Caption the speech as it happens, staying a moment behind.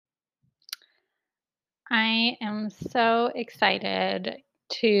I am so excited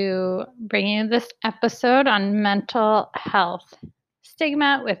to bring you this episode on mental health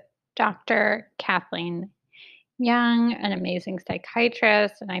stigma with Dr. Kathleen Young, an amazing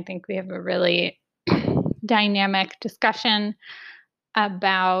psychiatrist. And I think we have a really dynamic discussion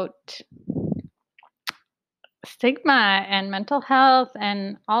about stigma and mental health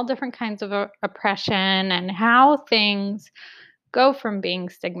and all different kinds of oppression and how things go from being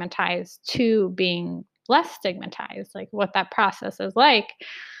stigmatized to being less stigmatized, like what that process is like.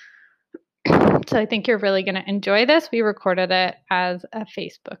 So I think you're really going to enjoy this. We recorded it as a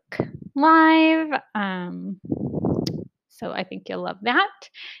Facebook Live. So I think you'll love that.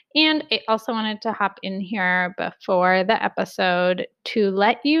 And I also wanted to hop in here before the episode to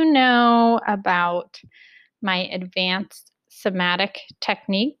let you know about my advanced somatic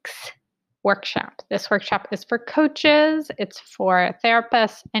techniques workshop. This workshop is for coaches, it's for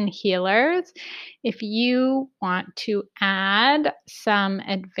therapists and healers. If you want to add some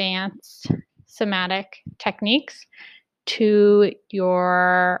advanced somatic techniques to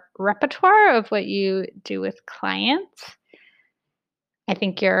your repertoire of what you do with clients, I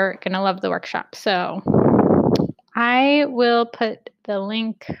think you're going to love the workshop. So I will put the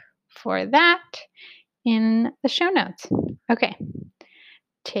link for that in the show notes. Okay.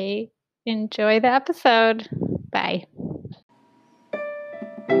 Enjoy the episode. Bye.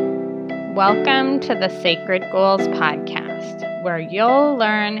 Welcome to the Sacred Goals podcast, where you'll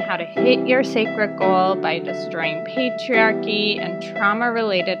learn how to hit your sacred goal by destroying patriarchy and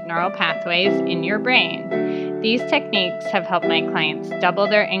trauma-related neural pathways in your brain. These techniques have helped my clients double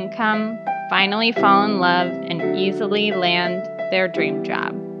their income, finally fall in love, and easily land their dream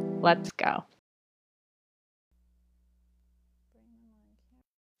job. Let's go.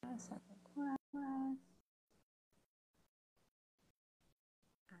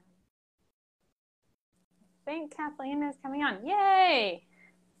 I think Kathleen is coming on. Yay!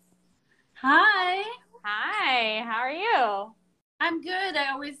 Hi. Hi, how are you? I'm good.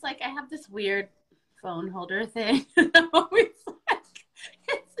 I have this weird phone holder thing. I'm always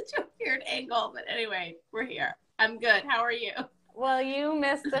it's such a weird angle. But anyway, we're here. I'm good. How are you? Well, you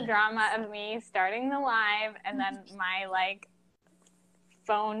missed the drama of me starting the live and then my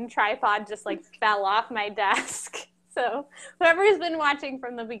phone tripod just fell off my desk. So whoever's been watching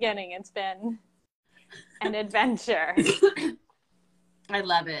from the beginning, it's been an adventure. I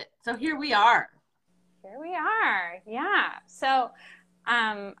love it. So here we are. Yeah. So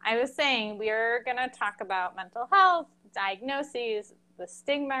I was saying we're going to talk about mental health, diagnoses, the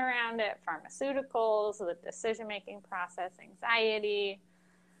stigma around it, pharmaceuticals, the decision-making process, anxiety,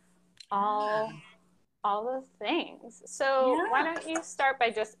 all the things. So why don't you start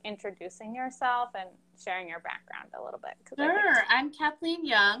by just introducing yourself and sharing your background a little bit? Sure. I'm Kathleen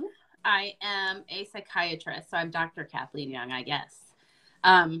Young. I am a psychiatrist, so I'm Dr. Kathleen Young, I guess.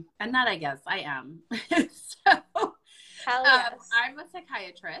 And not I guess, I am. So Hell yes. I'm a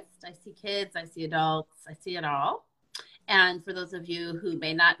psychiatrist. I see kids, I see adults, I see it all. And for those of you who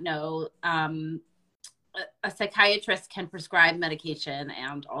may not know, a psychiatrist can prescribe medication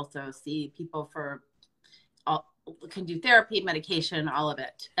and also see people can do therapy, medication, all of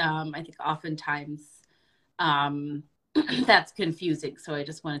it. I think oftentimes that's confusing. So I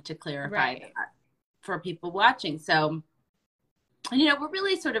just wanted to clarify that for people watching. So, we're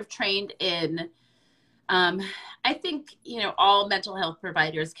really sort of trained in, I think, all mental health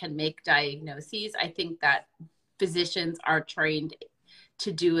providers can make diagnoses. I think that physicians are trained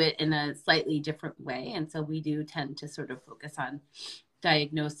to do it in a slightly different way. And so we do tend to sort of focus on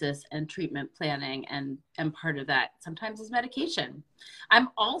diagnosis and treatment planning. And part of that sometimes is medication. I'm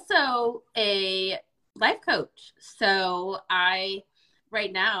also a life coach. So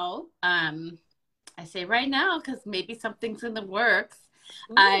right now, I say right now because maybe something's in the works.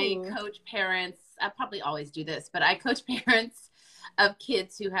 Ooh. I coach parents. I probably always do this, but I coach parents of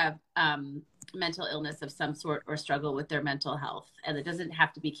kids who have mental illness of some sort or struggle with their mental health. And it doesn't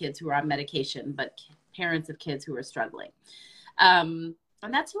have to be kids who are on medication, but parents of kids who are struggling. And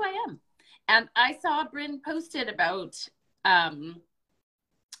that's who I am. And I saw Bryn posted about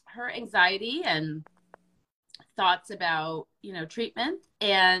her anxiety and thoughts about, treatment.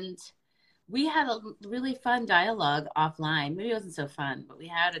 And we had a really fun dialogue offline. Maybe it wasn't so fun, but we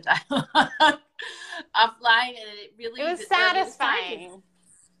had a dialogue offline, and it was satisfying.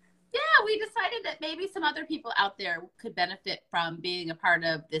 Yeah, we decided that maybe some other people out there could benefit from being a part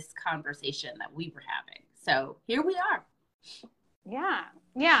of this conversation that we were having. So here we are. Yeah.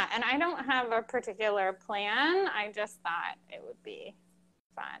 And I don't have a particular plan. I just thought it would be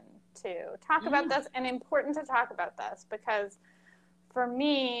fun to talk about this and important to talk about this because for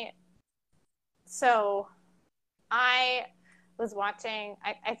me, So I was watching,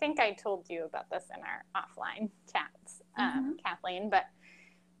 I think I told you about this in our offline chats, Kathleen, but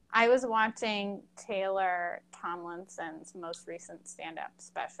I was watching Taylor Tomlinson's most recent stand-up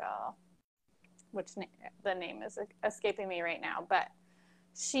special, which the name is escaping me right now, but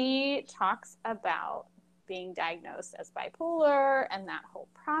she talks about being diagnosed as bipolar and that whole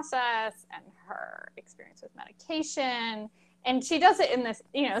process and her experience with medication. And she does it in this,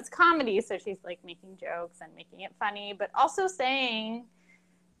 it's comedy, so she's like making jokes and making it funny, but also saying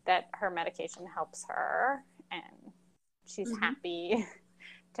that her medication helps her and she's happy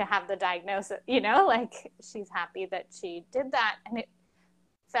to have the diagnosis, like she's happy that she did that. And it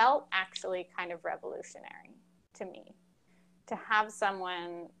felt actually kind of revolutionary to me to have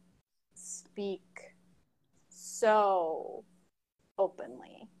someone speak so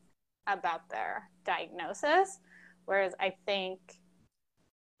openly about their diagnosis. Whereas I think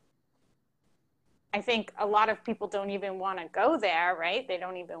a lot of people don't even want to go there, right? They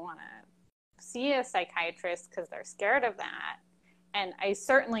don't even want to see a psychiatrist because they're scared of that. And I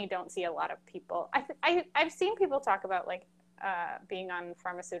certainly don't see a lot of people. I've seen people talk about like being on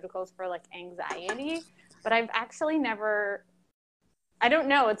pharmaceuticals for like anxiety, but I've actually never. I don't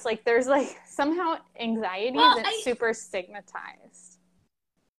know. It's like there's like somehow anxiety that's super stigmatized.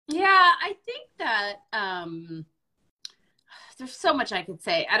 Yeah, I think that there's so much I could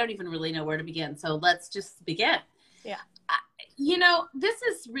say. I don't even really know where to begin. So let's just begin. Yeah. This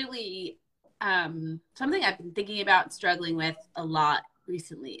is really something I've been thinking about and struggling with a lot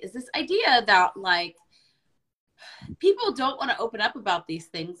recently is this idea that like people don't want to open up about these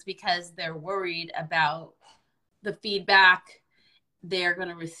things because they're worried about the feedback they're going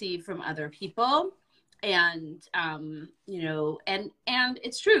to receive from other people. And, and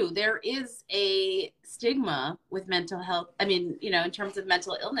it's true. There is a stigma with mental health. I mean, in terms of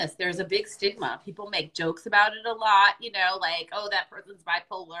mental illness, there's a big stigma. People make jokes about it a lot, like, oh, that person's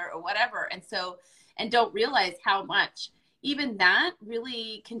bipolar or whatever. And don't realize how much even that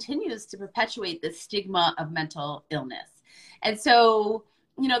really continues to perpetuate the stigma of mental illness. And so,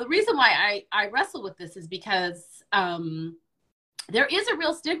 the reason why I wrestle with this is because there is a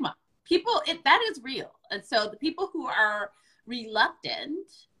real stigma. That is real. And so the people who are reluctant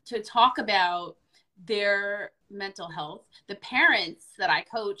to talk about their mental health, the parents that I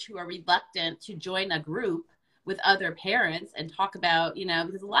coach who are reluctant to join a group with other parents and talk about,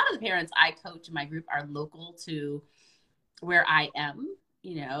 because a lot of the parents I coach in my group are local to where I am.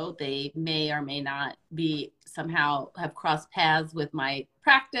 They may or may not be somehow have crossed paths with my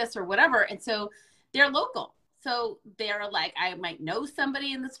practice or whatever. And so they're local. So they're like, I might know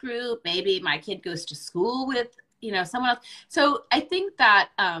somebody in this group. Maybe my kid goes to school with, someone else. So I think that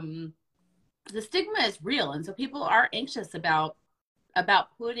the stigma is real. And so people are anxious about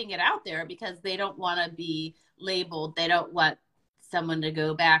putting it out there because they don't want to be labeled. They don't want someone to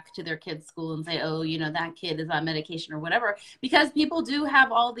go back to their kid's school and say, oh, that kid is on medication or whatever, because people do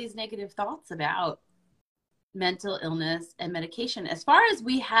have all these negative thoughts about mental illness and medication. As far as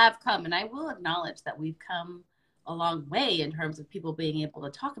we have come, and I will acknowledge that we've come a long way in terms of people being able to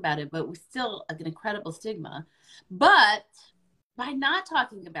talk about it, but we still have an incredible stigma. But by not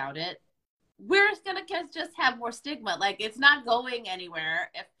talking about it, we're going to just have more stigma. Like it's not going anywhere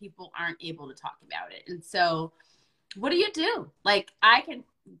if people aren't able to talk about it. And so what do you do? Like I can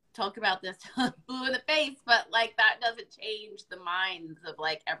talk about this blue in the face, but like that doesn't change the minds of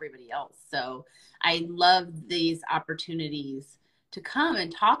like everybody else. So I love these opportunities to come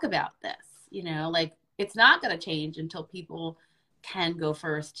and talk about this, like it's not going to change until people can go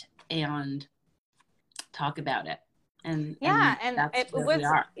first and talk about it. And that's where we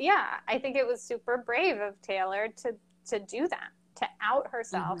are. Yeah, I think it was super brave of Taylor to do that, to out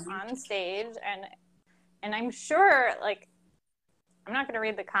herself on stage. And I'm sure, like, I'm not going to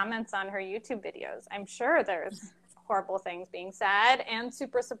read the comments on her YouTube videos. I'm sure there's horrible things being said and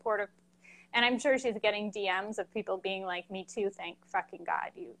super supportive. And I'm sure she's getting DMs of people being like, me too, thank fucking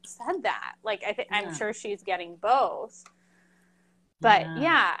God you said that. Like, I'm sure she's getting both. But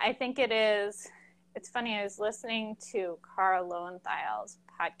yeah, I think it is. It's funny. I was listening to Cara Lowenthal's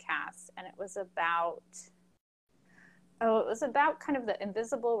podcast, and it was about kind of the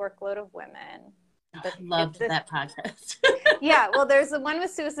invisible workload of women. I loved that podcast. Yeah, well, there's the one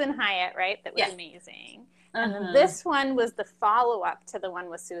with Susan Hyatt, right? That was amazing. And then this one was the follow-up to the one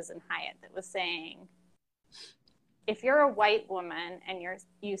with Susan Hyatt that was saying, if you're a white woman and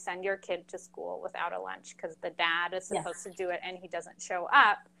you send your kid to school without a lunch because the dad is supposed to do it and he doesn't show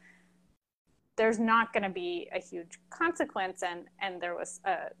up, there's not going to be a huge consequence. And there was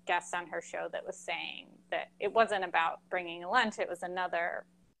a guest on her show that was saying that it wasn't about bringing a lunch. It was another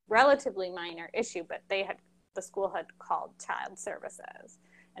relatively minor issue, but the school had called child services,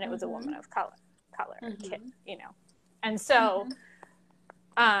 and it was a woman of color, kid, you know. And so,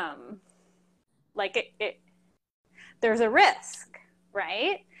 like there's a risk,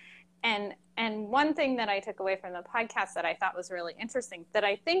 right? And one thing that I took away from the podcast that I thought was really interesting, that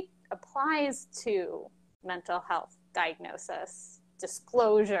I think applies to mental health diagnosis,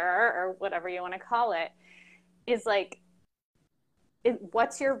 disclosure, or whatever you want to call it, is like,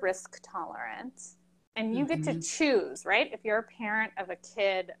 what's your risk tolerance? And you get to choose, right? If you're a parent of a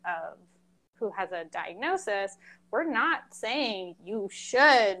kid who has a diagnosis, we're not saying you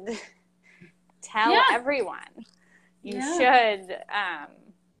should tell everyone. You should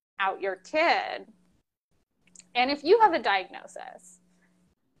out your kid. And if you have a diagnosis,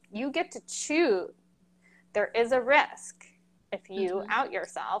 you get to choose. There is a risk if you out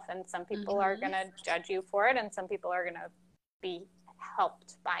yourself, and some people are going to judge you for it, and some people are going to be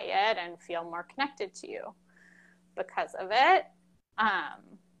helped by it and feel more connected to you because of it.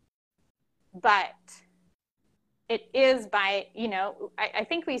 But it is by, you know, I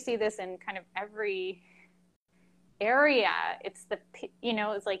think we see this in kind of every area. It's you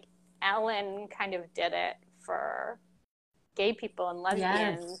know, it's like Ellen kind of did it for gay people and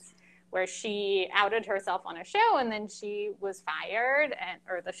lesbians, where she outed herself on a show, and then she was fired,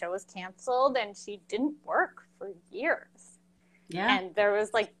 or the show was canceled, and she didn't work for years. And there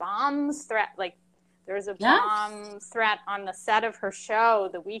was like bombs threat, like there was a bomb threat on the set of her show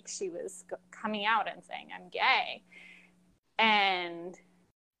the week she was coming out and saying, I'm gay. And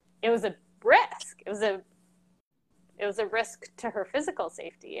it was a risk. It was a risk to her physical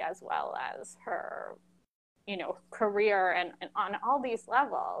safety as well as her, you know, career and on all these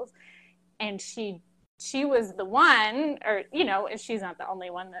levels. And she was the one, or, you know, she's not the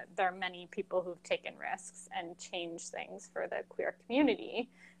only one. That there are many people who've taken risks and changed things for the queer community.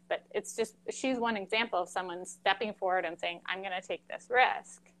 But it's just, she's one example of someone stepping forward and saying, I'm going to take this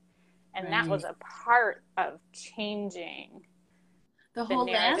risk. And that was a part of changing the whole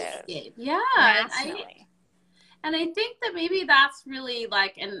landscape. Nationally. And I think that maybe that's really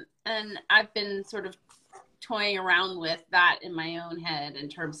like, and I've been sort of toying around with that in my own head in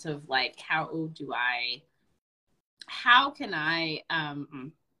terms of like, how can I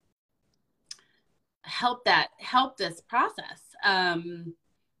help this process?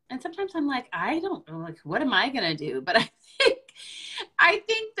 And sometimes I'm like, I don't know, like, what am I going to do? But I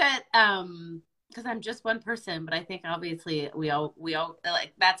think that, because I'm just one person, but I think obviously we all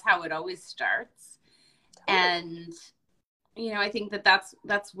like, that's how it always starts. And, you know, I think that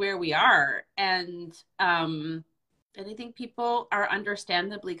that's where we are. And I think people are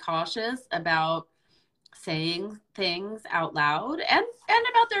understandably cautious about saying things out loud and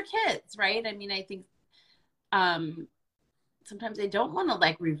about their kids, right? I mean, I think sometimes they don't want to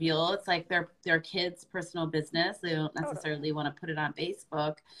like reveal, it's like their kids' personal business. They don't necessarily want to put it on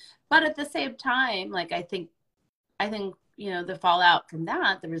Facebook. But at the same time, like I think, you know, the fallout from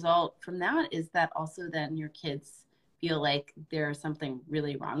that, the result from that is that also then your kids feel like there's something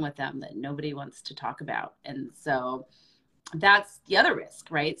really wrong with them that nobody wants to talk about. And so that's the other risk,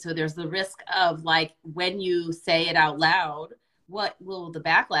 right? So there's the risk of like, when you say it out loud, what will the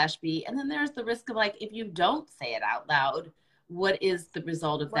backlash be? And then there's the risk of like, if you don't say it out loud, what is the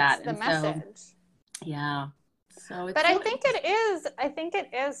result of that? What's the message? So it's but I think it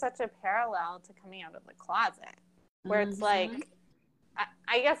is such a parallel to coming out of the closet, where it's like,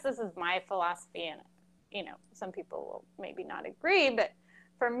 I guess this is my philosophy, and, you know, some people will maybe not agree, but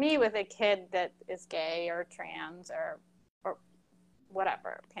for me, with a kid that is gay or trans or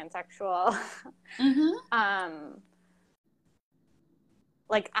whatever, pansexual,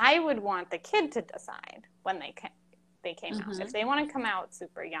 like I would want the kid to decide when they came out. If they want to come out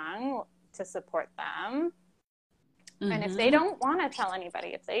super young, to support them. And if they don't want to tell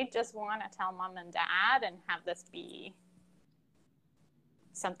anybody, if they just want to tell mom and dad and have this be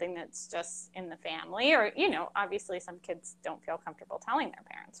something that's just in the family, or, you know, obviously some kids don't feel comfortable telling their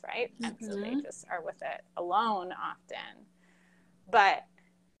parents, right? And so they just are with it alone often. But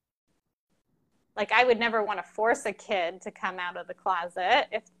like, I would never want to force a kid to come out of the closet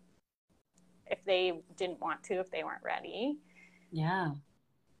if they didn't want to, if they weren't ready. Yeah.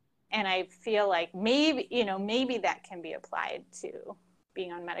 And I feel like maybe that can be applied to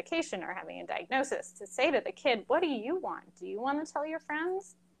being on medication or having a diagnosis, to say to the kid, what do you want? Do you want to tell your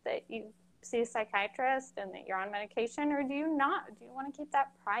friends that you see a psychiatrist and that you're on medication, or do you not? Do you want to keep that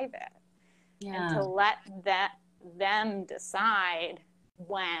private? And to let them decide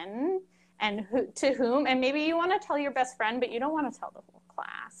when and who, to whom. And maybe you want to tell your best friend, but you don't want to tell the whole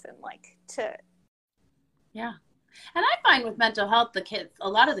class. And like And I find with mental health, a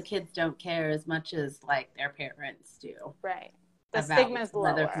lot of the kids don't care as much as like their parents do. Right. The about stigma's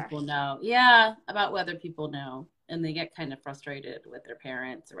whether lower. people know. Yeah, about whether people know. And they get kind of frustrated with their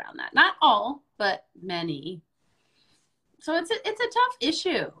parents around that. Not all, but many. So it's a tough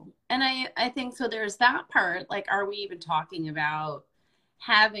issue. And I think so there's that part, like, are we even talking about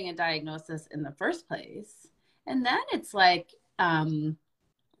having a diagnosis in the first place? And then it's like, you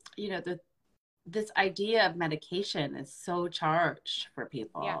know, this idea of medication is so charged for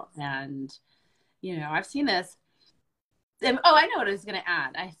people. Yeah. And, you know, I've seen this. Oh, I know what I was going to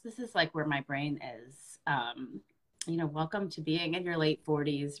add. This is like where my brain is. You know, welcome to being in your late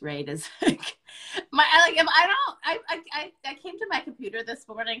 40s, right? Is like I came to my computer this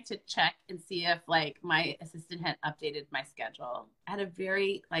morning to check and see if like my assistant had updated my schedule. I had a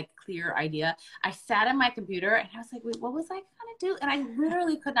very like clear idea. I sat at my computer and I was like, wait, what was I going to do? And I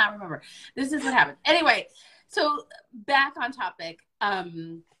literally could not remember. This is what happened. Anyway, so back on topic.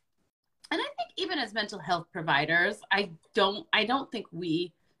 And I think even as mental health providers, I don't think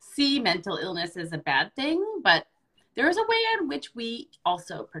we see mental illness as a bad thing, but there is a way in which we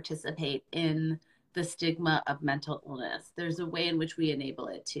also participate in the stigma of mental illness. There's a way in which we enable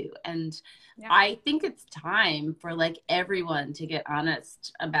it too. And I think it's time for like everyone to get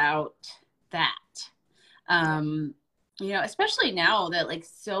honest about that. You know, especially now that like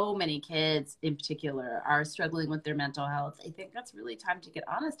so many kids in particular are struggling with their mental health. I think that's really time to get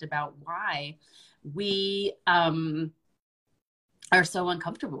honest about why we are so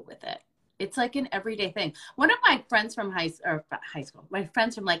uncomfortable with it. It's like an everyday thing. One of my friends from high school, my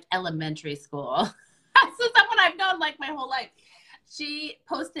friends from like elementary school, so someone I've known like my whole life, she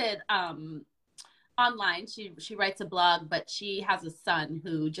posted online. She writes a blog, but she has a son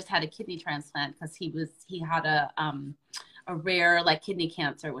who just had a kidney transplant because he had a rare like kidney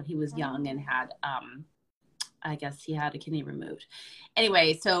cancer when he was young and had I guess he had a kidney removed.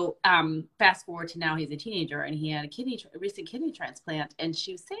 Anyway, so fast forward to now, he's a teenager and he had a recent kidney transplant. And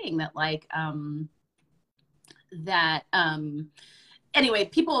she was saying that like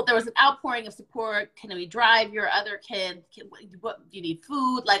anyway, there was an outpouring of support. Can we drive your other kid? What do you need?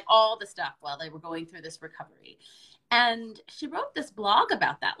 Food, like all the stuff while they were going through this recovery. And she wrote this blog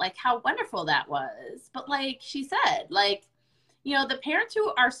about that, like how wonderful that was. But like she said, like, you know, the parents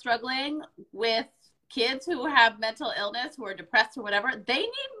who are struggling with kids who have mental illness, who are depressed or whatever, they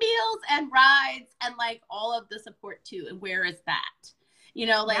need meals and rides and like all of the support too. And where is that? You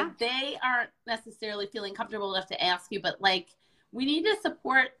know, like they aren't necessarily feeling comfortable enough to ask you, but like we need to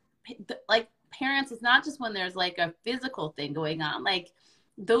support like parents. It's not just when there's like a physical thing going on, like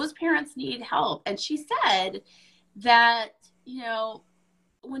those parents need help. And she said that, you know,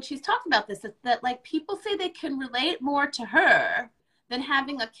 when she's talking about this, that like people say they can relate more to her than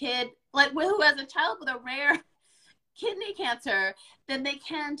having a kid like who has a child with a rare kidney cancer than they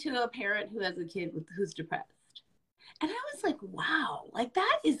can to a parent who has a kid who's depressed. And I was like, wow, like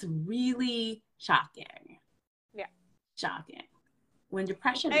that is really shocking. Yeah. Shocking. When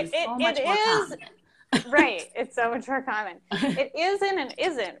depression is so much more common. Right. It's so much more common. It isn't and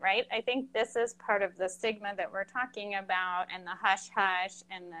isn't, right? I think this is part of the stigma that we're talking about and the hush hush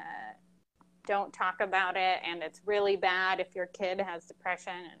and the don't talk about it, and it's really bad if your kid has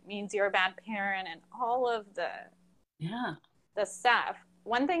depression and it means you're a bad parent and all of the stuff.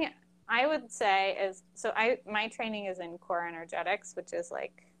 One thing I would say is, so my training is in core energetics, which is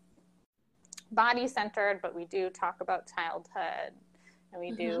like body centered, but we do talk about childhood and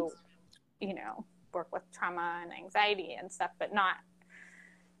we do, you know, work with trauma and anxiety and stuff, but not,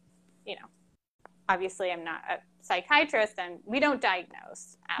 you know, obviously I'm not a psychiatrist and we don't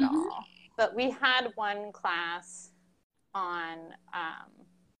diagnose at all. But we had one class on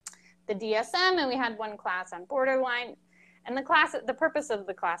the DSM and we had one class on borderline. And the purpose of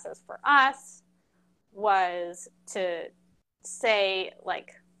the classes for us was to say,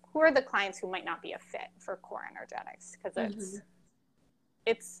 like, who are the clients who might not be a fit for core energetics? Because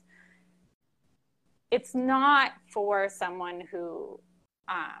it's not for someone who,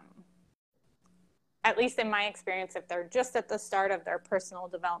 at least in my experience, if they're just at the start of their personal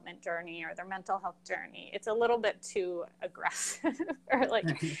development journey or their mental health journey, it's a little bit too aggressive. Or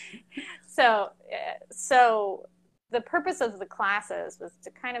like, so the purpose of the classes was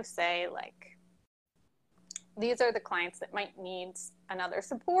to kind of say, like, these are the clients that might need another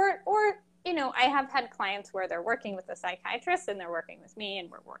support, or, you know, I have had clients where they're working with a psychiatrist and they're working with me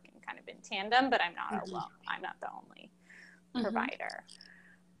and we're working kind of in tandem, but I'm not I'm not the only provider.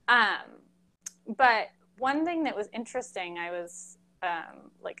 But one thing that was interesting, I was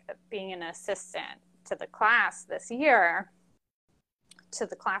like being an assistant to the class this year, to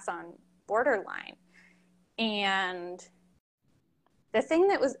the class on borderline. And the thing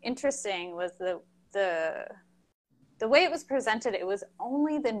that was interesting was the way it was presented, it was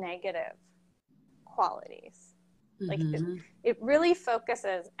only the negative qualities. Like it really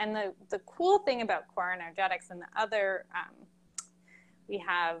focuses. And the cool thing about core energetics and the other, we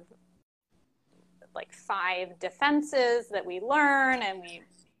have like 5 defenses that we learn, and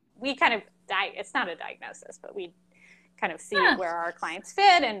we kind of it's not a diagnosis, but we kind of see where our clients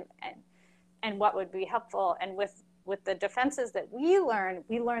fit and what would be helpful. And with the defenses that we learn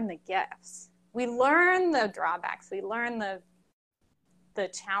the gifts. We learn the drawbacks. We learn the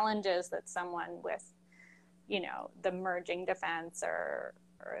challenges that someone with, the merging defense or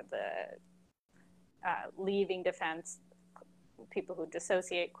the leaving defense, people who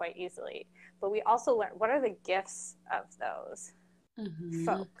dissociate quite easily. But we also learn what are the gifts of those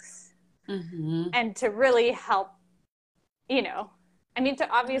folks. And to really help, to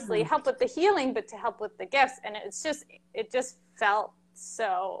obviously help with the healing, but to help with the gifts. And it just felt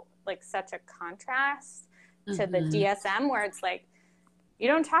so like such a contrast to the DSM, where it's like, you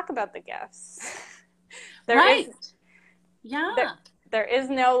don't talk about the gifts. There is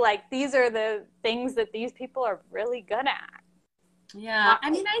no, like, these are the things that these people are really good at. Yeah. I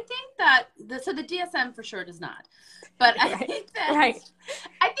mean, I think that, so the DSM for sure does not, but I think that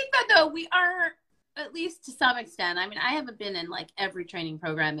though we are, at least to some extent, I mean, I haven't been in like every training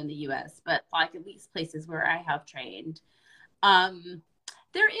program in the US, but like at least places where I have trained,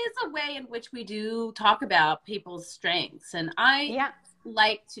 there is a way in which we do talk about people's strengths. And I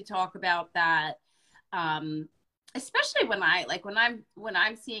like to talk about that, especially when I'm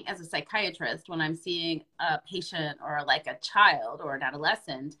seeing, as a psychiatrist, when I'm seeing a patient or like a child or an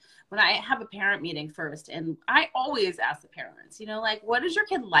adolescent, when I have a parent meeting first, and I always ask the parents, like, what does your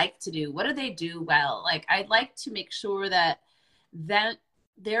kid like to do? What do they do well? Like, I'd like to make sure that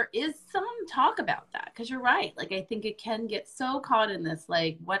there is some talk about that, because you're right. Like, I think it can get so caught in this,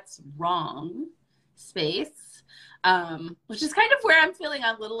 like, what's wrong space, which is kind of where I'm feeling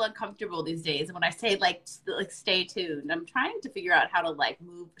a little uncomfortable these days. And when I say like stay tuned, I'm trying to figure out how to like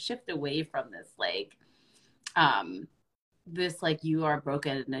shift away from this, like, this, like, you are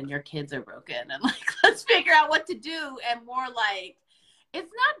broken and your kids are broken, and like, let's figure out what to do, and more like,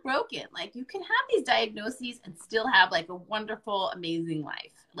 it's not broken. Like, you can have these diagnoses and still have like a wonderful, amazing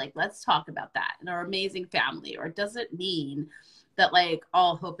life. Like, let's talk about that, and our amazing family. Or it doesn't mean that like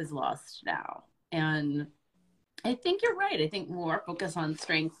all hope is lost now. And I think you're right. I think more focus on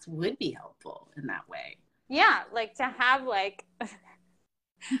strengths would be helpful in that way. Yeah, like to have like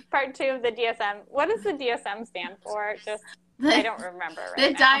part 2 of the DSM. What does the DSM stand for? I don't remember right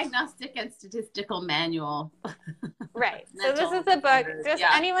the now. Diagnostic and Statistical Manual. Right. So this is a book. Just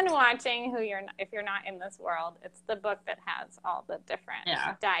anyone watching if you're not in this world, it's the book that has all the different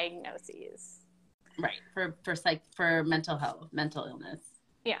diagnoses. Right. For mental health, mental illness.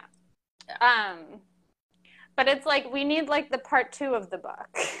 Yeah. But it's like, we need like the part 2 of the book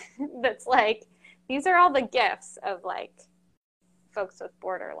that's like, these are all the gifts of like folks with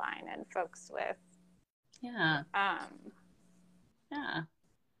borderline and folks with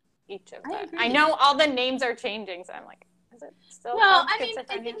each of them. I know all the names are changing, so I'm like, is it still? Well, I mean,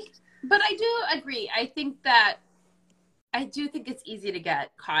 I think, but I do agree. I think it's easy to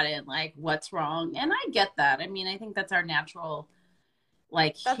get caught in like what's wrong, and I get that. I mean, I think that's our natural,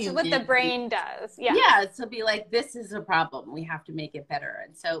 like, that's what the brain does. Yeah, so be like, this is a problem, we have to make it better.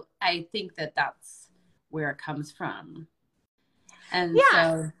 And so I think that that's where it comes from. And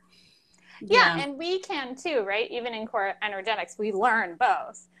and we can too, right? Even in core energetics, we learn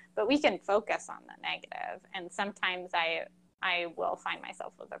both, but we can focus on the negative. And sometimes I will find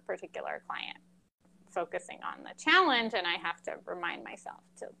myself with a particular client focusing on the challenge, and I have to remind myself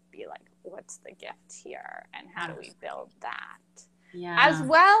to be like, what's the gift here, and how do we build that? Yeah. As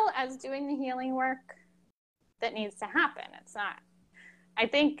well as doing the healing work that needs to happen. It's not, I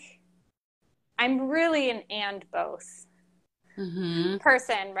think I'm really an and both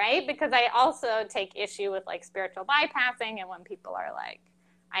person, right? Because I also take issue with like spiritual bypassing, and when people are like,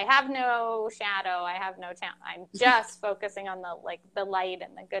 I have no shadow, I have no challenge, I'm just focusing on the light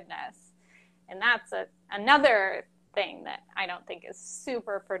and the goodness. And that's another thing that I don't think is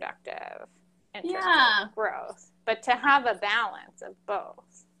super productive in terms of growth. But to have a balance of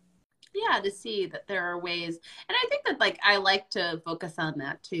both. Yeah, to see that there are ways. And I think that like I like to focus on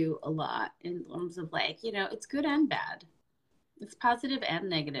that too a lot, in terms of like, it's good and bad. It's positive and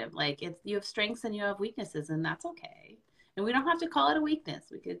negative. Like, you have strengths and you have weaknesses, and that's okay. And we don't have to call it a weakness.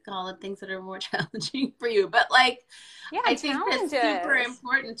 We could call it things that are more challenging for you. But like, I think that's super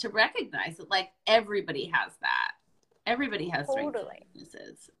important to recognize that like everybody has that. Everybody has strengths and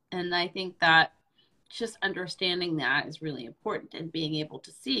weaknesses. And I think that just understanding that is really important, and being able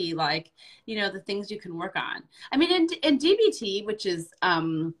to see, like, you know, the things you can work on. I mean, in DBT, which is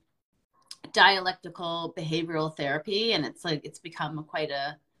dialectical behavioral therapy, and it's become quite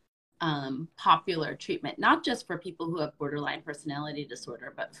a popular treatment, not just for people who have borderline personality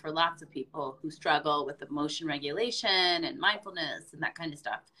disorder, but for lots of people who struggle with emotion regulation and mindfulness and that kind of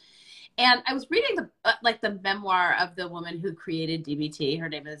stuff. And I was reading the memoir of the woman who created DBT. Her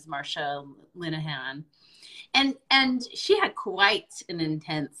name is Marsha Linehan. And she had quite an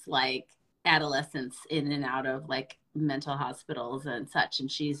intense, like, adolescence in and out of, like, mental hospitals and such. And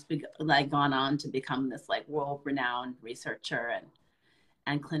she's like gone on to become this, like, world-renowned researcher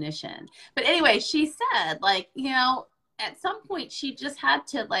and clinician. But anyway, she said, like, you know, at some point she just had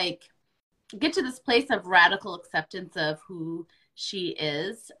to, like, get to this place of radical acceptance of who she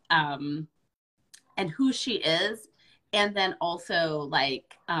is, and who she is, and then also,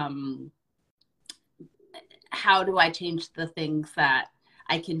 like, how do I change the things that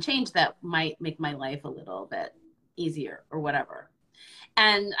I can change that might make my life a little bit easier or whatever.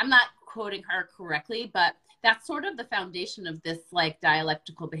 And I'm not quoting her correctly, but that's sort of the foundation of this, like,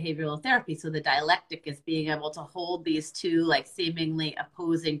 dialectical behavioral therapy. So the dialectic is being able to hold these two, like, seemingly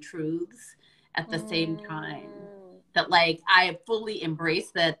opposing truths at the same time. That, like, I fully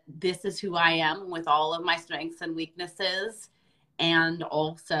embrace that this is who I am with all of my strengths and weaknesses. And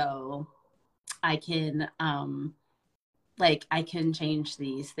also I can, I can change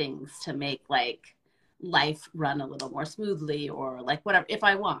these things to make, like, life run a little more smoothly, or, like, whatever, if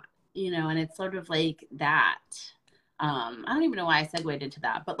I want, you know. And it's sort of like that. I don't even know why I segued into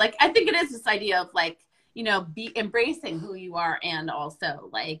that, but, like, I think it is this idea of, like, you know, be embracing who you are, and also,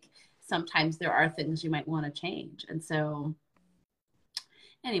 like, sometimes there are things you might want to change. And so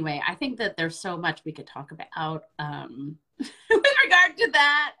anyway, I think that there's so much we could talk about with regard to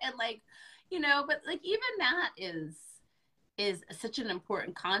that. And, like, you know, but, like, even that is such an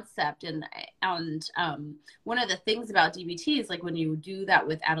important concept. And one of the things about DBT is, like, when you do that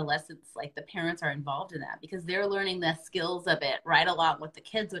with adolescents, like, the parents are involved in that because they're learning the skills of it right along with the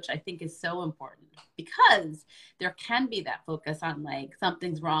kids, which I think is so important, because there can be that focus on, like,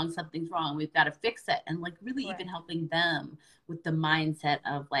 something's wrong, we've got to fix it. And, like, really even helping them with the mindset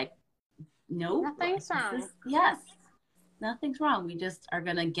of, like, no, nothing's wrong. Yes, nothing's wrong. We just are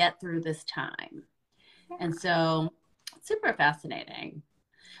going to get through this time. Yeah. And so super fascinating.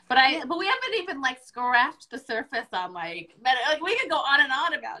 But we haven't even, like, scratched the surface on, like, we could go on and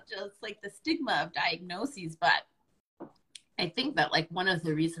on about just, like, the stigma of diagnoses. But I think that, like, one of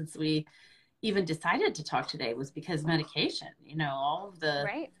the reasons we even decided to talk today was because medication, you know, all of the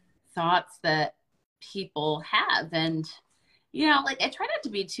thoughts that people have. And, you know, like, I try not to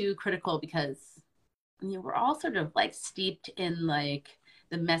be too critical because, you know, we're all sort of, like, steeped in, like,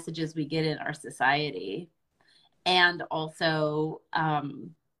 the messages we get in our society. And also,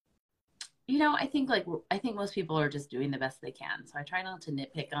 you know, I think most people are just doing the best they can. So I try not to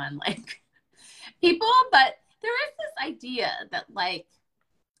nitpick on, like, people, but there is this idea that, like,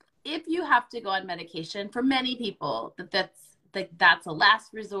 if you have to go on medication, for many people, that's a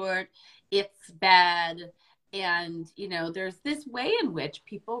last resort, it's bad. And, you know, there's this way in which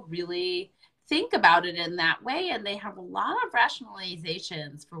people really think about it in that way, and they have a lot of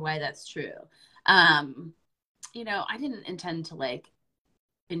rationalizations for why that's true. You know, I didn't intend to, like,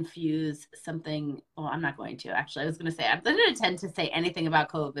 infuse something. Well, I'm not going to, actually. I was going to say, I didn't intend to say anything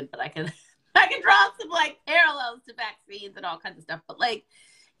about COVID, but I can draw some, like, parallels to vaccines and all kinds of stuff. But, like,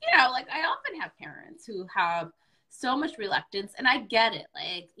 you know, like, I often have parents who have so much reluctance, and I get it.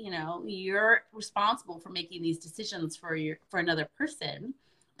 Like, you know, you're responsible for making these decisions for another person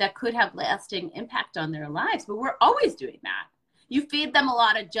that could have lasting impact on their lives. But we're always doing that. You feed them a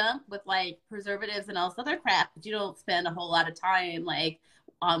lot of junk with, like, preservatives and all this other crap, but you don't spend a whole lot of time, like,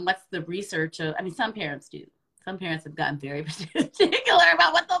 on what's the research of. I mean, some parents do. Some parents have gotten very particular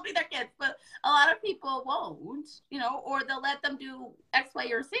about what they'll feed their kids, but a lot of people won't, you know, or they'll let them do X, Y,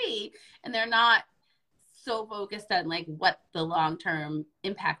 or Z, and they're not so focused on, like, what the long-term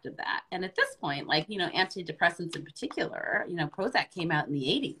impact of that. And at this point, like, you know, antidepressants in particular, you know, Prozac came out in the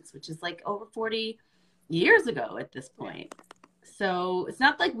 80s, which is, like, over 40 years ago at this point. So it's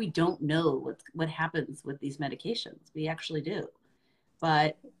not like we don't know what happens with these medications. We actually do.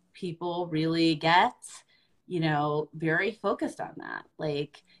 But people really get, you know, very focused on that.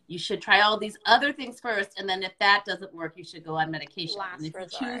 Like, you should try all these other things first, and then if that doesn't work, you should go on medication. And if you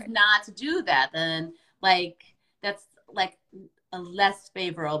choose not to do that, then, like, that's, like, a less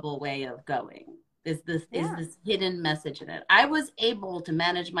favorable way of going. is this hidden message in it. I was able to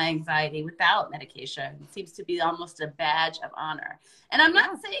manage my anxiety without medication. It seems to be almost a badge of honor. And I'm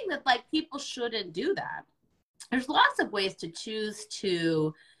not saying that like people shouldn't do that. There's lots of ways to choose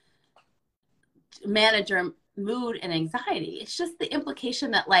to manage your mood and anxiety. It's just the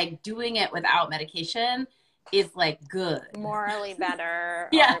implication that like doing it without medication is like good. Morally better.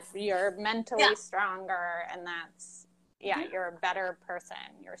 Yes. Or you're mentally stronger, and that's, you're a better person.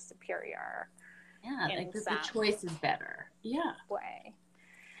 You're superior. Yeah, like the choice is better. Yeah. Way.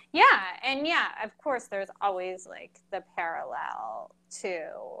 Yeah, and of course there's always like the parallel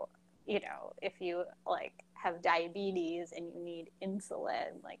to, you know, if you like have diabetes and you need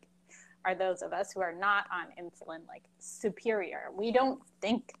insulin, like are those of us who are not on insulin like superior? We don't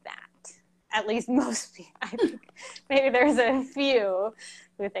think that. At least most people. I think maybe there's a few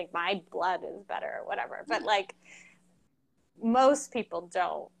who think my blood is better or whatever, but like most people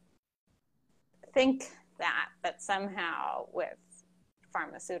don't think that somehow with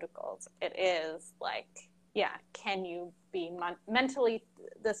pharmaceuticals it is like, can you be mentally,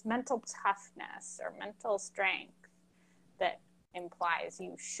 this mental toughness or mental strength that implies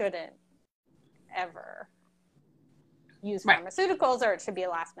you shouldn't ever use pharmaceuticals, or it should be a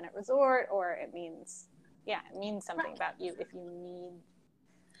last minute resort, or it means something about you if you need.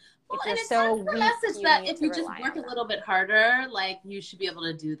 Well, and it's so the message that if you just work a little bit harder, like you should be able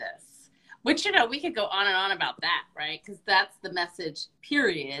to do this. Which, you know, we could go on and on about that, right? Because that's the message,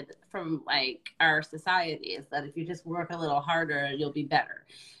 period, from like our society, is that if you just work a little harder, you'll be better.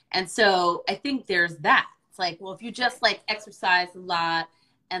 And so I think there's that. It's like, well, if you just like exercise a lot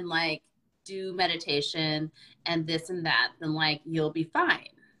and like do meditation and this and that, then like you'll be fine,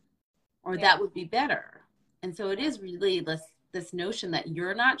 or that would be better. And so it is really this notion that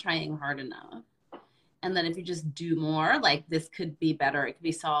you're not trying hard enough, and then if you just do more, like this could be better, it could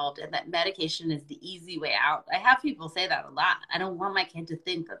be solved, and that medication is the easy way out. I have people say that a lot. I don't want my kid to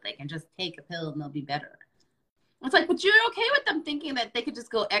think that they can just take a pill and they'll be better. It's like, but you're okay with them thinking that they could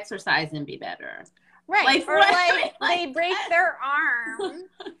just go exercise and be better. Right. Like, or like they break their arm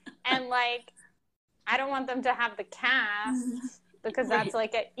and like, I don't want them to have the cast because that's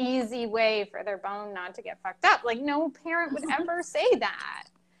like an easy way for their bone not to get fucked up. Like no parent would ever say that.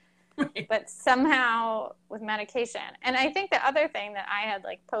 Right. But somehow with medication. And I think the other thing that I had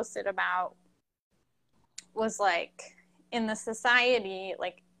like posted about was like in the society,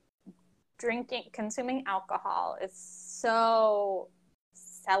 like consuming alcohol is so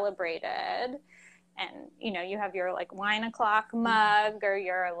celebrated. And, you know, you have your like wine o'clock mug or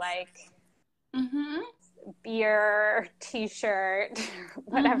your like beer t-shirt,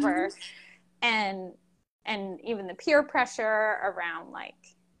 whatever. And even the peer pressure around like,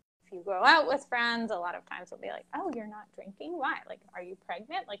 if you go out with friends, a lot of times they'll be like, oh, you're not drinking? Why? Like, are you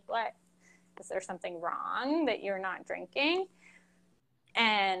pregnant? Like, what? Is there something wrong that you're not drinking?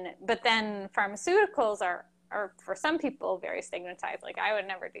 But then pharmaceuticals are for some people very stigmatized. Like, I would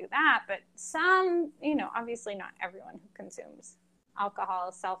never do that. But some, you know, obviously not everyone who consumes alcohol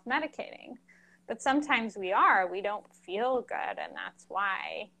is self-medicating. But sometimes we don't feel good. And that's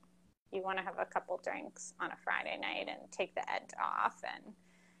why you want to have a couple drinks on a Friday night and take the edge off and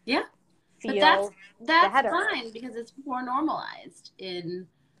feel but that's better. Fine because it's more normalized in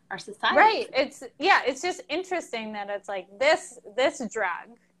our society. Right. It's just interesting that it's like this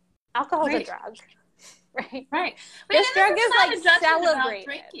drug, alcohol is a drug. Right. This drug is like celebrated.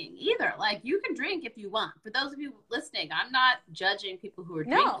 Drinking either. Like you can drink if you want. For those of you listening, I'm not judging people who are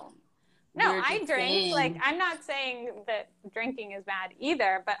drinking. No, I drink. Like I'm not saying that drinking is bad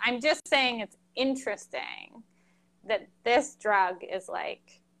either, but I'm just saying it's interesting that this drug is like,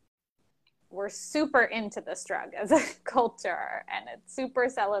 we're super into this drug as a culture and it's super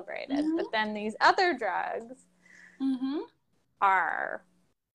celebrated. But then these other drugs are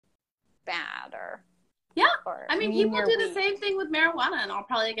bad or I mean, people do the same thing with marijuana, and I'll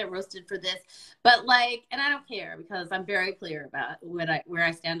probably get roasted for this, but like, and I don't care because I'm very clear about where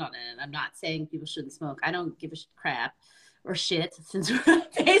I stand on it, and I'm not saying people shouldn't smoke. I don't give a crap or shit since we're on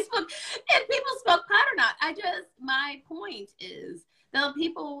Facebook if people smoke pot or not. My point is that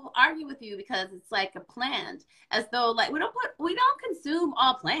people argue with you because it's like a plant, as though like we don't consume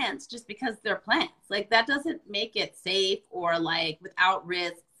all plants just because they're plants. Like that doesn't make it safe or like without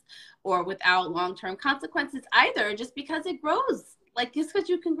risks or without long-term consequences either, just because it grows, like just because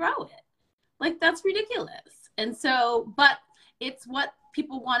you can grow it. Like that's ridiculous. And so, but it's what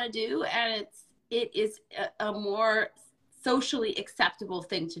people want to do, and it is a more socially acceptable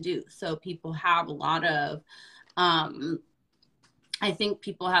thing to do. So people have a lot of, I think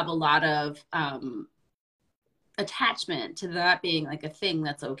people have a lot of attachment to that being like a thing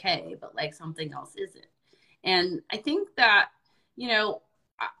that's okay, but like something else isn't. And I think that, you know,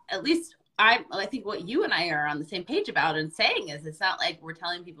 at least I think what you and I are on the same page about and saying is it's not like we're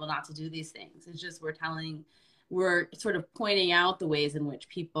telling people not to do these things. It's just we're sort of pointing out the ways in which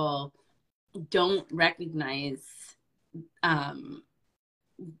people don't recognize that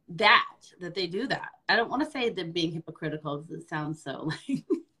they do that. I don't want to say they're being hypocritical because it sounds so like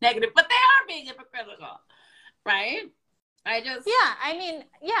negative, but they are being hypocritical, right?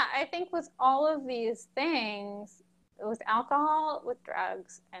 I think with all of these things, with alcohol, with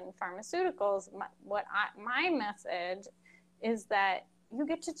drugs, and pharmaceuticals, my message is that you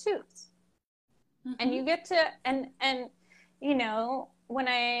get to choose. Mm-hmm. And you get to, and you know, when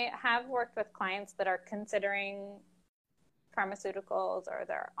I have worked with clients that are considering pharmaceuticals or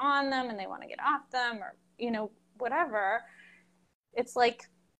they're on them and they want to get off them or, you know, whatever, it's like,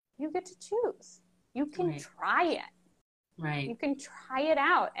 you get to choose. You can try it. Right. You can try it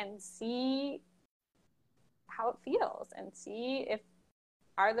out and see how it feels and see if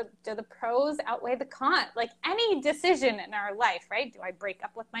do the pros outweigh the cons? Like any decision in our life, right? Do I break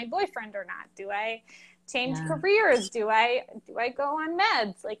up with my boyfriend or not? Do I change careers? Do I go on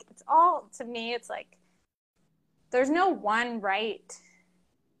meds? Like it's all, to me, it's like there's no one right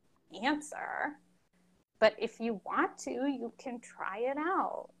answer. But if you want to, you can try it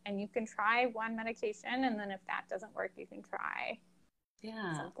out. And you can try one medication, and then if that doesn't work, you can try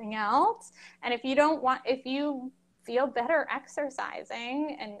something else. And if you feel better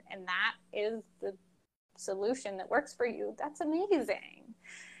exercising and that is the solution that works for you, that's amazing.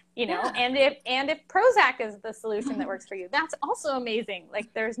 You know, and if Prozac is the solution that works for you, that's also amazing.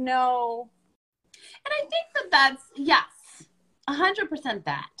 Like there's no. And I think that's, yes, 100%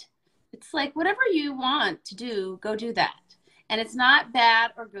 that. It's like whatever you want to do, go do that. And it's not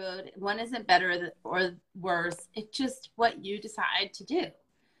bad or good. One isn't better or worse. It's just what you decide to do.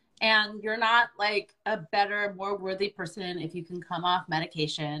 And you're not like a better, more worthy person if you can come off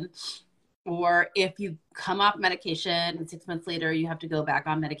medication, or if you come off medication and 6 months later you have to go back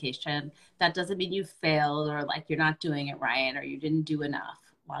on medication. That doesn't mean you failed or like you're not doing it right or you didn't do enough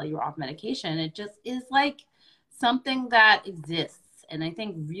while you were off medication. It just is like something that exists. And I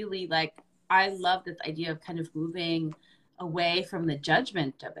think really like, I love this idea of kind of moving away from the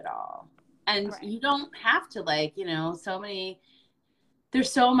judgment of it all. And you don't have to like, you know,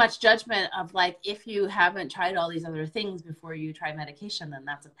 there's so much judgment of like, if you haven't tried all these other things before you try medication, then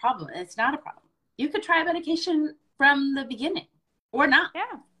that's a problem. And it's not a problem. You could try medication from the beginning or not.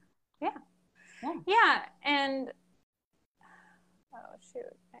 Yeah. And oh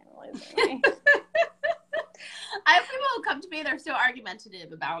shoot, I'm losing me. I have people who come to me, they're so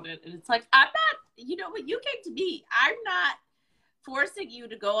argumentative about it. And it's like, I'm not, you know what, you came to me. I'm not forcing you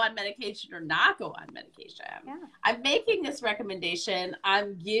to go on medication or not go on medication. Yeah. I'm making this recommendation.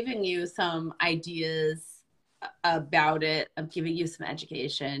 I'm giving you some ideas about it. I'm giving you some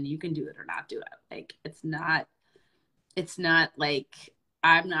education. You can do it or not do it. Like, it's not like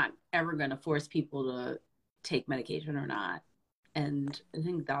I'm not ever going to force people to take medication or not. And I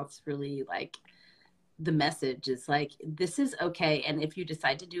think that's really like, the message is like, this is okay. And if you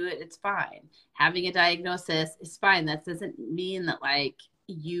decide to do it, it's fine. Having a diagnosis is fine. That doesn't mean that like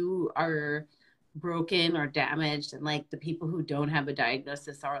you are broken or damaged. And like the people who don't have a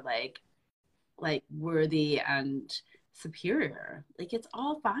diagnosis are like worthy and superior. Like it's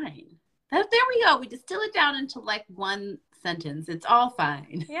all fine. There we go. We distill it down into like one sentence. It's all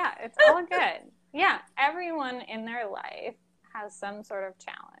fine. Yeah, it's all good. Yeah. Everyone in their life has some sort of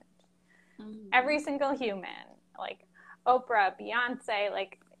challenge. Every single human, like Oprah, Beyonce,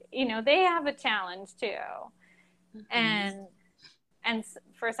 like, you know, they have a challenge too. And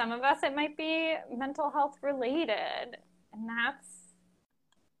for some of us, it might be mental health related, and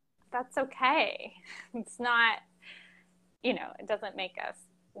that's okay. It's not, you know, it doesn't make us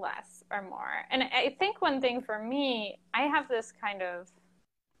less or more. And I think one thing for me, I have this kind of,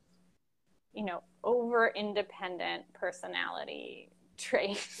 you know, over independent personality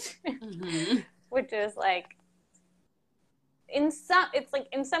trait, which is like in some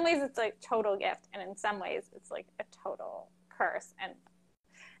ways it's like total gift, and in some ways it's like a total curse. And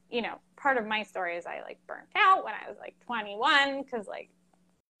you know, part of my story is I like burnt out when I was like 21 because like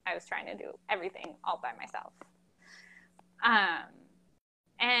I was trying to do everything all by myself.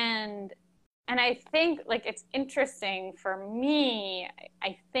 And I think like it's interesting for me.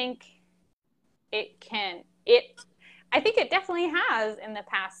 I think it definitely has in the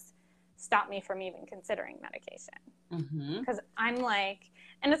past stopped me from even considering medication. Because I'm like,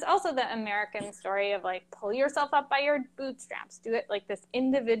 and it's also the American story of like, pull yourself up by your bootstraps, do it like this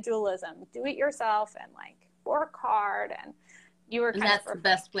individualism, do it yourself and like work hard. And you were and that's the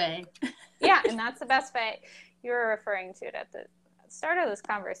best way. Yeah, and that's the best way. You were referring to it at the start of this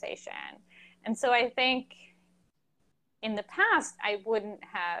conversation. And so I think in the past, I wouldn't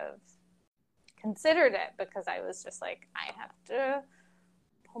have considered it because I was just like, I have to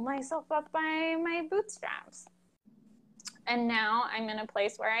pull myself up by my bootstraps. And now I'm in a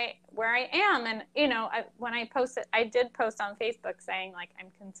place where I am. And, you know, when I posted, I did post on Facebook saying, like,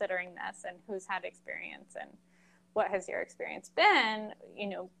 I'm considering this and who's had experience and what has your experience been, you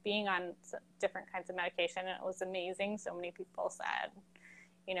know, being on different kinds of medication. And it was amazing. So many people said,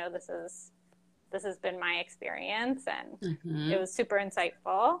 you know, this has been my experience, and it was super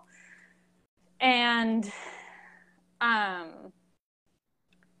insightful. And,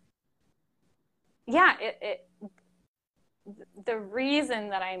 yeah, the reason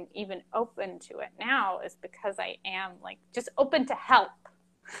that I'm even open to it now is because I am like just open to help,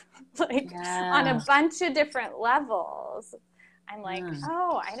 like on a bunch of different levels. I'm like,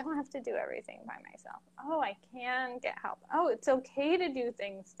 oh, I don't have to do everything by myself. Oh, I can get help. Oh, it's okay to do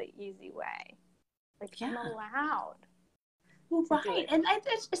things the easy way. Like, I'm allowed. Well, right. And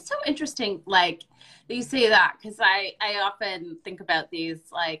it's so interesting, like, that you say that, because I often think about these,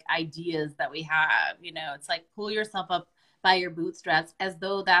 like, ideas that we have, you know, it's like, pull yourself up by your bootstraps, as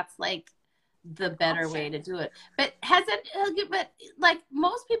though that's, like, the better way to do it. But like,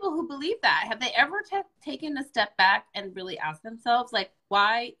 most people who believe that, have they ever taken a step back and really asked themselves, like,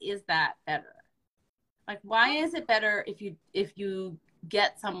 why is that better? Like, why is it better if you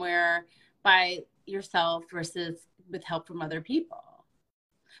get somewhere by yourself versus with help from other people?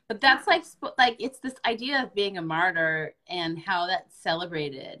 But that's like it's this idea of being a martyr and how that's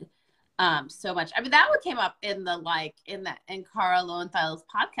celebrated so much. I mean, that one came up in Cara Lowenthal's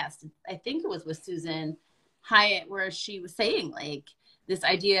podcast. I think it was with Susan Hyatt, where she was saying, like, this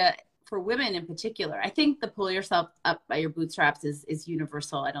idea for women in particular. I think the pull yourself up by your bootstraps is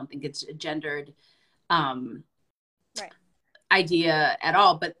universal. I don't think it's a gendered idea at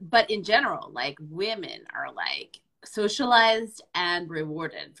all. But in general, like, women are, like, socialized and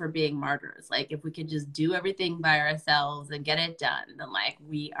rewarded for being martyrs. Like, if we could just do everything by ourselves and get it done, then, like,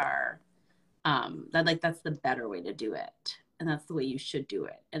 we are that's the better way to do it, and that's the way you should do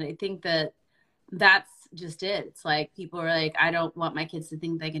it. And I think that's just it. It's like, people are like, I don't want my kids to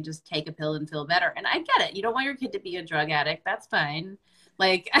think they can just take a pill and feel better. And I get it. You don't want your kid to be a drug addict. That's fine.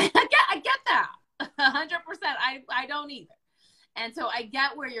 Like, I get that 100%. I don't either. And so I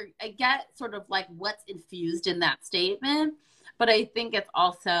get sort of like what's infused in that statement, but I think it's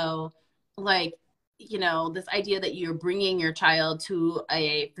also like, you know, this idea that you're bringing your child to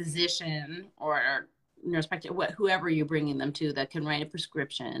a physician or nurse practitioner, whoever you're bringing them to, that can write a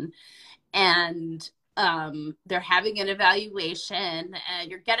prescription, and they're having an evaluation,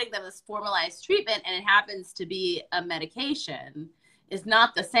 and you're getting them this formalized treatment, and it happens to be a medication, is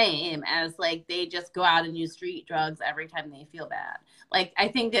not the same as, like, they just go out and use street drugs every time they feel bad. Like, I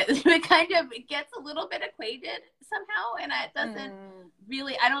think that it gets a little bit equated somehow, and it doesn't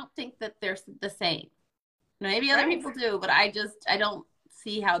really, I don't think that they're the same. Maybe other people do, but I don't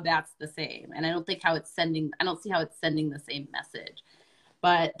see how that's the same. And I don't see how it's sending the same message.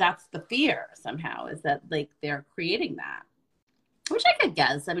 But that's the fear somehow, is that, like, they're creating that, which I could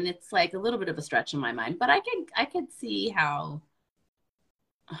guess. I mean, it's like a little bit of a stretch in my mind, but I could see how.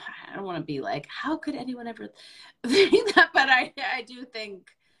 I don't want to be like, how could anyone ever think that? But I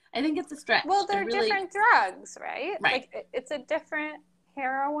think it's a stretch. Well, they're different drugs, right? Like, it's a different,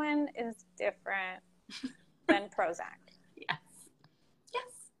 heroin is different than Prozac. Yes.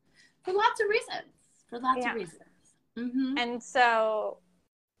 For lots of reasons. Mm-hmm. And so,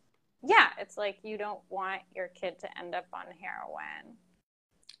 yeah, it's like, you don't want your kid to end up on heroin.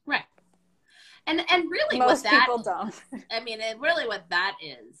 Right. And really most people don't. I mean, and really what that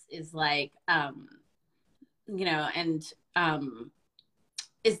is like, you know, and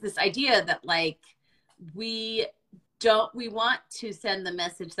is this idea that, like, we want to send the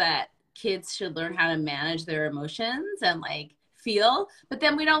message that kids should learn how to manage their emotions and, like, feel, but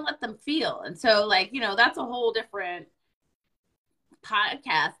then we don't let them feel. And so, like, you know, that's a whole different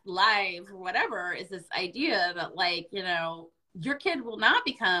podcast, live or whatever, is this idea that, like, you know, your kid will not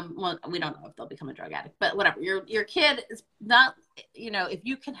become, well, we don't know if they'll become a drug addict, but whatever, your kid is not, you know, if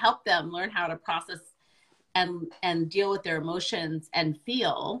you can help them learn how to process and deal with their emotions and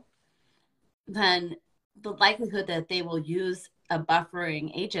feel, then the likelihood that they will use a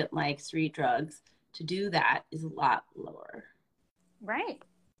buffering agent like street drugs to do that is a lot lower. Right.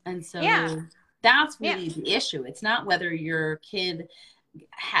 And so that's really the issue. It's not whether your kid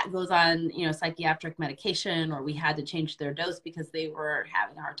goes on, you know, psychiatric medication, or we had to change their dose because they were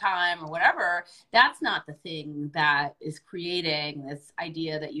having a hard time or whatever, that's not the thing that is creating this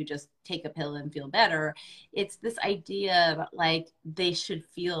idea that you just take a pill and feel better. It's this idea that like they should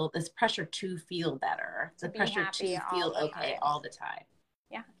feel this pressure to feel better, the pressure to feel okay all the time.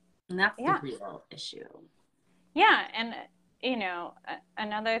 Yeah. And that's the real issue. Yeah. And, you know,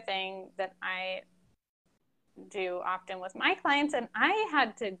 another thing that I do often with my clients, and I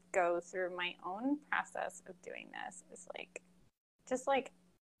had to go through my own process of doing this, is like, just like,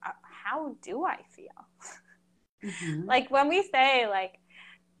 how do I feel? Mm-hmm. Like when we say like,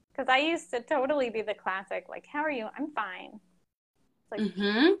 because I used to totally be the classic, like, how are you? I'm fine. It's like,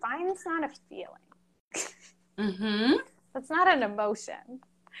 mm-hmm. Fine's not a feeling. Mm-hmm. That's not an emotion.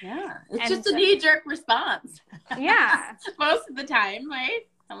 Yeah. It's just a knee-jerk response. Yeah. Most of the time, right?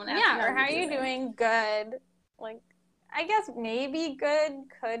 Someone asks or how are you doing? Good. Like, I guess maybe good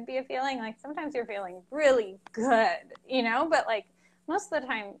could be a feeling. Like sometimes you're feeling really good, you know, but like most of the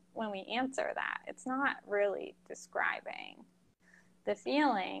time when we answer that, it's not really describing the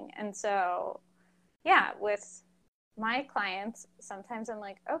feeling. And so, yeah, with my clients, sometimes I'm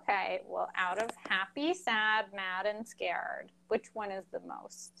like, okay, well, out of happy, sad, mad, and scared, which one is the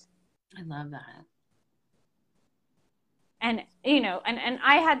most? I love that. And, you know, and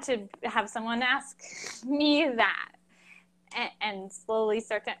I had to have someone ask me that and slowly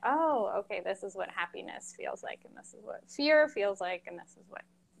start to, oh, okay, this is what happiness feels like. And this is what fear feels like. And this is what,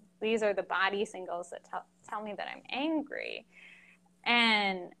 these are the body signals that tell me that I'm angry.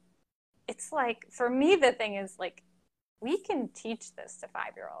 And it's like, for me, the thing is like, we can teach this to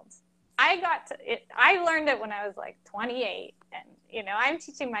 5-year-olds. I learned it when I was like 28, and you know, I'm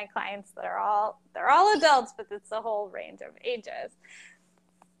teaching my clients that they're all adults, but it's a whole range of ages,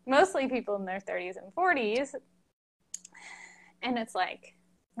 mostly people in their 30s and 40s. And it's like,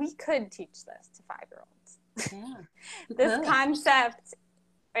 we could teach this to 5-year-olds. Yeah, this concept,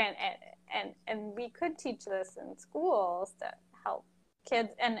 and we could teach this in schools to help kids.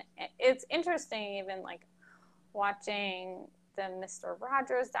 And it's interesting, even like watching the Mr.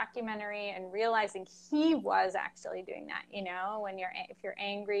 Rogers documentary and realizing he was actually doing that. You know, when if you're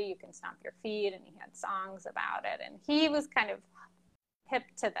angry, you can stomp your feet, and he had songs about it. And he was kind of hip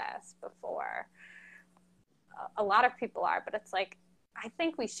to this before a lot of people are, but it's like, I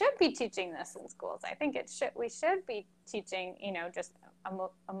think we should be teaching this in schools. I think we should be teaching, you know, just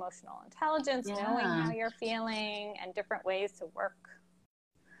emotional intelligence, knowing how you're feeling and different ways to work.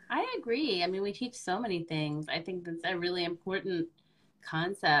 I agree. I mean, we teach so many things. I think that's a really important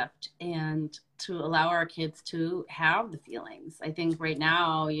concept, and to allow our kids to have the feelings. I think right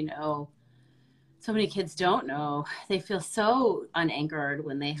now, you know, so many kids don't know. They feel so unanchored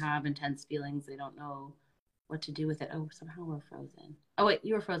when they have intense feelings. They don't know what to do with it. Oh, somehow we're frozen. Oh, wait,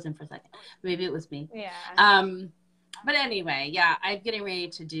 you were frozen for a second. Maybe it was me. Yeah. But anyway, yeah, I'm getting ready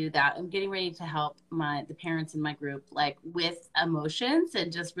to do that. I'm getting ready to help the parents in my group, like with emotions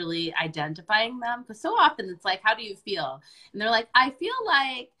and just really identifying them. Because so often it's like, how do you feel? And they're like, I feel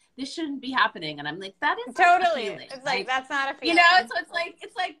like this shouldn't be happening. And I'm like, that is totally. It's like, that's not a feeling. You know, so it's like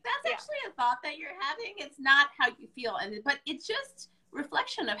that's actually a thought that you're having. It's not how you feel. But it's just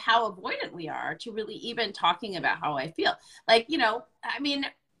reflection of how avoidant we are to really even talking about how I feel. Like, you know, I mean,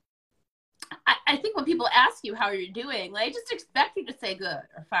 I think when people ask you how you're doing, they just expect you to say good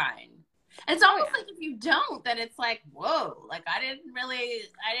or fine. And it's almost like if you don't, then it's like, whoa, like I didn't really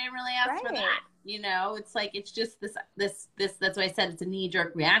ask for that. You know, it's like, it's just this, that's why I said it's a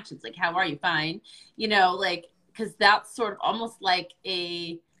knee-jerk reaction. It's like, how are you? Fine. You know, like, because that's sort of almost like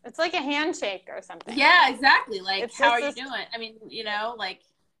it's like a handshake or something. Yeah, exactly. Like, how are you doing? I mean, you know, like,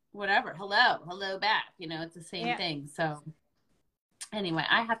 whatever. Hello back. You know, it's the same thing. So anyway,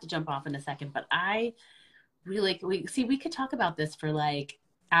 I have to jump off in a second, but I really, we could talk about this for like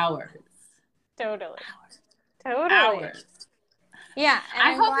hours. Totally. Hours. Yeah. And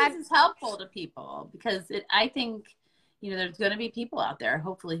I hope this is helpful to people, because I think, you know, there's going to be people out there,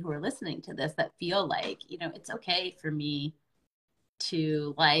 hopefully, who are listening to this that feel like, you know, it's okay for me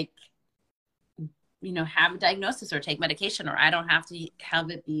to, like, you know, have a diagnosis or take medication, or I don't have to have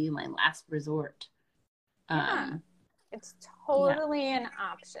it be my last resort. It's totally an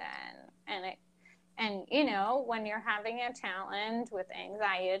option. And you know, when you're having a challenge with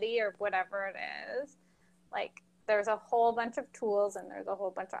anxiety or whatever it is, like, there's a whole bunch of tools and there's a whole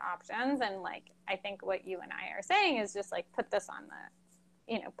bunch of options. And like, I think what you and I are saying is just like, put this on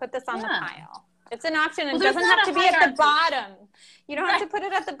the pile. It's an option. It doesn't have to be at the bottom. You don't have to put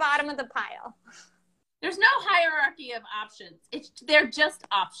it at the bottom of the pile. There's no hierarchy of options. They're just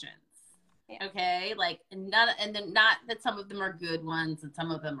options. Yeah. Okay. Like none, and then not that some of them are good ones and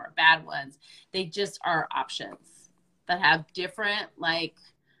some of them are bad ones. They just are options that have different like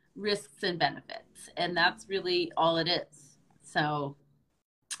risks and benefits. And that's really all it is. So,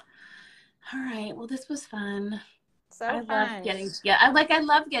 all right. Well, this was fun. So I fun. love getting together. I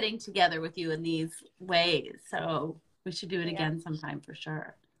love getting together with you in these ways. So we should do it again sometime for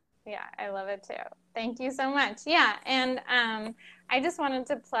sure. Yeah, I love it too. Thank you so much. Yeah, and I just wanted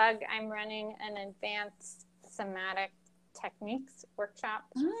to plug, I'm running an advanced somatic techniques workshop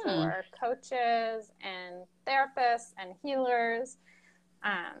for coaches and therapists and healers.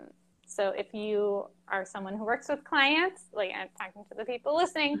 So if you are someone who works with clients, like I'm talking to the people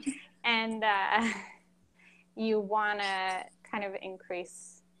listening, and you want to kind of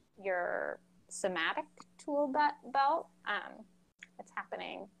increase your somatic tool belt, it's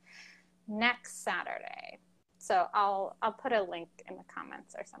happening next Saturday. So I'll put a link in the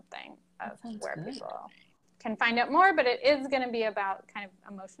comments or something of where people can find out more, but it is going to be about kind of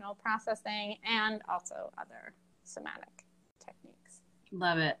emotional processing and also other somatic techniques.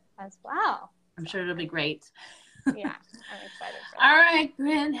 Love it. As well. I'm sure it'll be great. Yeah, I'm excited for that. All right,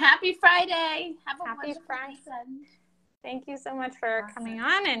 Bryn. Happy Friday. Have a Happy wonderful Friday. weekend. Thank you so much for coming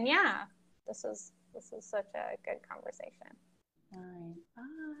on. And yeah, this is such a good conversation. All right.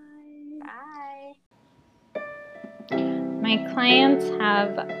 Bye. My clients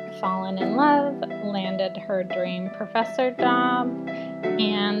have fallen in love, landed her dream professor job,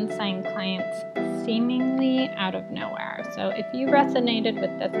 and signed clients seemingly out of nowhere. So if you resonated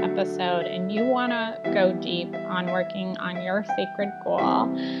with this episode and you want to go deep on working on your sacred goal,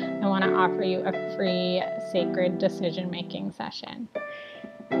 I want to offer you a free sacred decision-making session.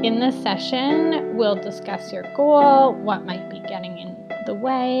 In this session, we'll discuss your goal, what might be getting in the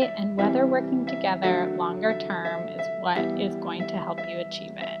way, and whether working together longer term is what is going to help you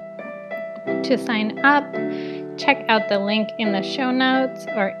achieve it. To sign up, check out the link in the show notes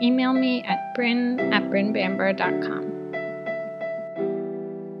or email me at bryn@brynbamber.com.